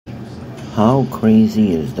How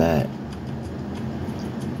crazy is that?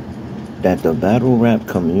 That the battle rap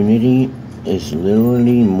community is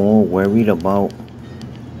literally more worried about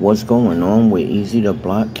what's going on with Eazy the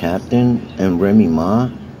Block Captain and Remy Ma.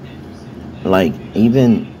 Like,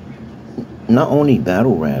 even not only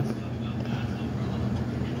battle rap,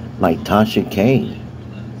 like Tasha K.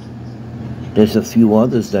 There's a few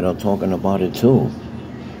others that are talking about it too.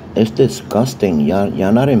 It's disgusting.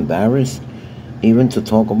 Y'all not embarrassed even to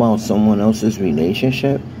talk about someone else's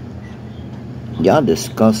relationship? Y'all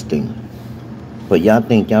disgusting. But y'all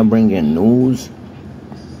think y'all bringing news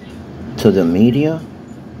to the media?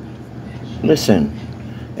 Listen,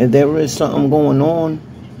 if there is something going on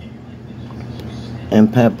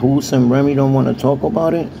and Papoose and Remy don't want to talk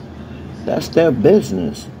about it, that's their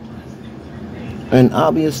business. And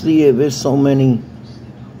obviously, if there's so many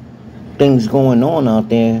things going on out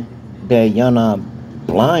there that y'all not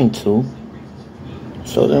blind to,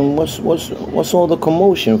 so then what's all the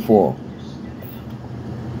commotion for?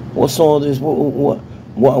 What's all this?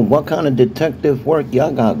 What kind of detective work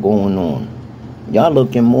y'all got going on? Y'all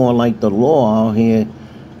looking more like the law out here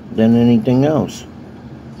than anything else.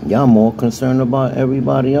 Y'all more concerned about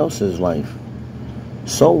everybody else's life.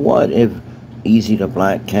 So what if Eazy the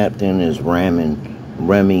Black Captain is ramming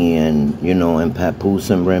Remy and and Papoose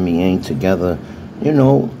and Remy ain't together?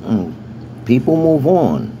 People move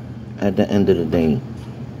on at the end of the day.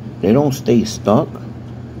 They don't stay stuck.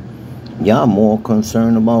 Y'all more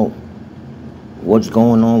concerned about what's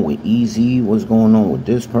going on with Eazy, what's going on with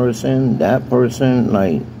this person, that person.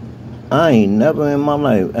 Like, I ain't never in my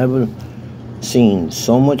life ever seen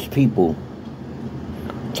so much people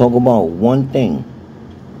talk about one thing.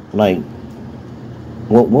 Like,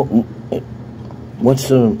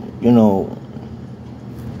 what's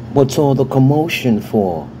what's all the commotion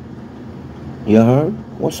for? You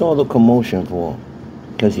heard? What's all the commotion for?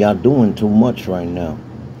 Because y'all doing too much right now.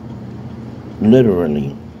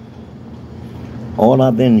 Literally. All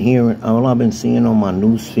I've been seeing on my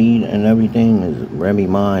news feed and everything is Remy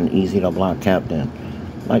Ma and Eazy the Block Captain.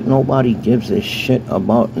 Like, nobody gives a shit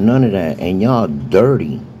about none of that. And y'all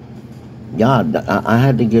dirty. I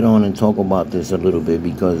had to get on and talk about this a little bit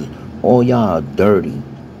because all y'all are dirty.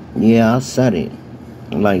 Yeah, I said it.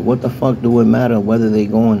 Like, what the fuck do it matter whether they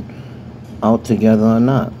going out together or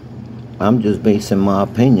not? I'm just basing my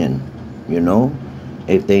opinion,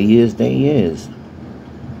 If they is, they is.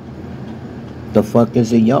 The fuck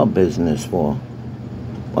is it y'all business for?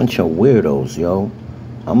 Bunch of weirdos, yo.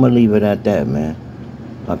 I'ma leave it at that, man.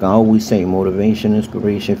 Like I always say, motivation,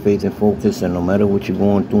 inspiration, faith, and focus. And no matter what you're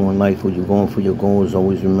going through in life or you're going for your goals,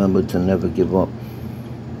 always remember to never give up.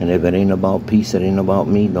 And if it ain't about peace, it ain't about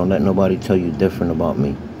me. Don't let nobody tell you different about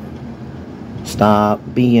me. Stop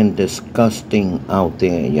being disgusting out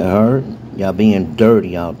there, you heard? Y'all being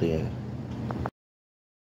dirty out there.